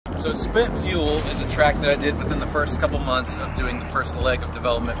So Spent Fuel is a track that I did within the first couple months of doing the first leg of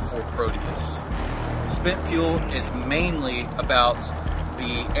development for Prodeus. Spent Fuel is mainly about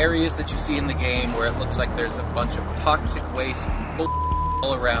the areas that you see in the game where it looks like there's a bunch of toxic waste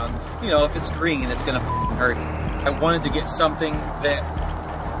all around. You know, if it's green, it's gonna hurt you. I wanted to get something that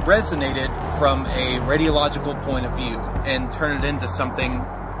resonated from a radiological point of view and turn it into something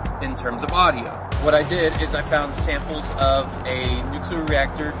in terms of audio. What I did is I found samples of a nuclear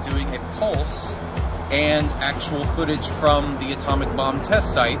reactor doing a pulse and actual footage from the atomic bomb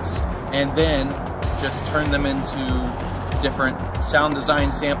test sites, and then just turned them into different sound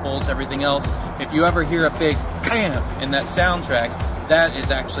design samples, everything else. If you ever hear a big bam in that soundtrack, that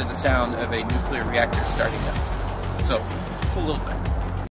is actually the sound of a nuclear reactor starting up. So, cool little thing.